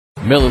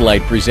Miller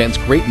Lite presents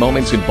great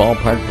moments in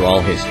Ballpark Brawl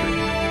history.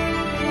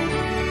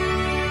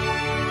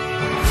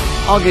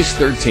 August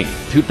 13,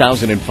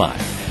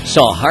 2005,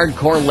 saw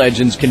hardcore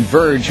legends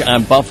converge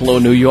on Buffalo,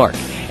 New York,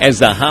 as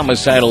the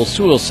homicidal,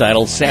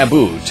 suicidal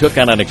Sabu took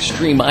on an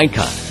extreme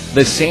icon,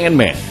 the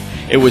Sandman.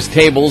 It was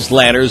tables,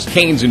 ladders,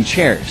 canes, and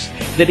chairs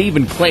that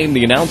even claimed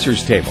the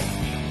announcer's table.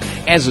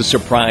 As a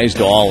surprise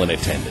to all in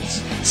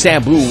attendance,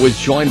 Sabu was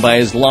joined by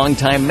his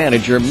longtime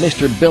manager,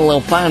 Mr. Bill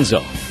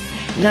Alfonso.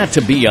 Not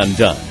to be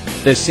undone,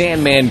 the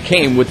Sandman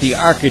came with the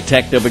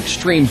architect of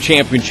Extreme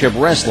Championship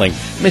Wrestling,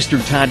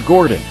 Mr. Todd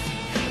Gordon.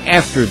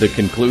 After the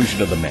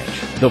conclusion of the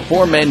match, the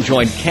four men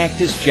joined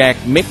Cactus Jack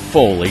Mick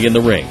Foley in the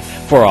ring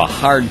for a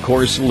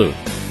hardcore salute,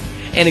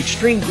 an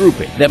extreme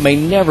grouping that may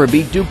never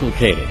be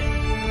duplicated.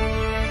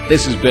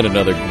 This has been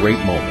another great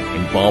moment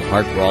in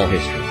Ballpark Brawl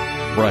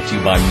history, brought to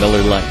you by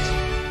Miller Lite.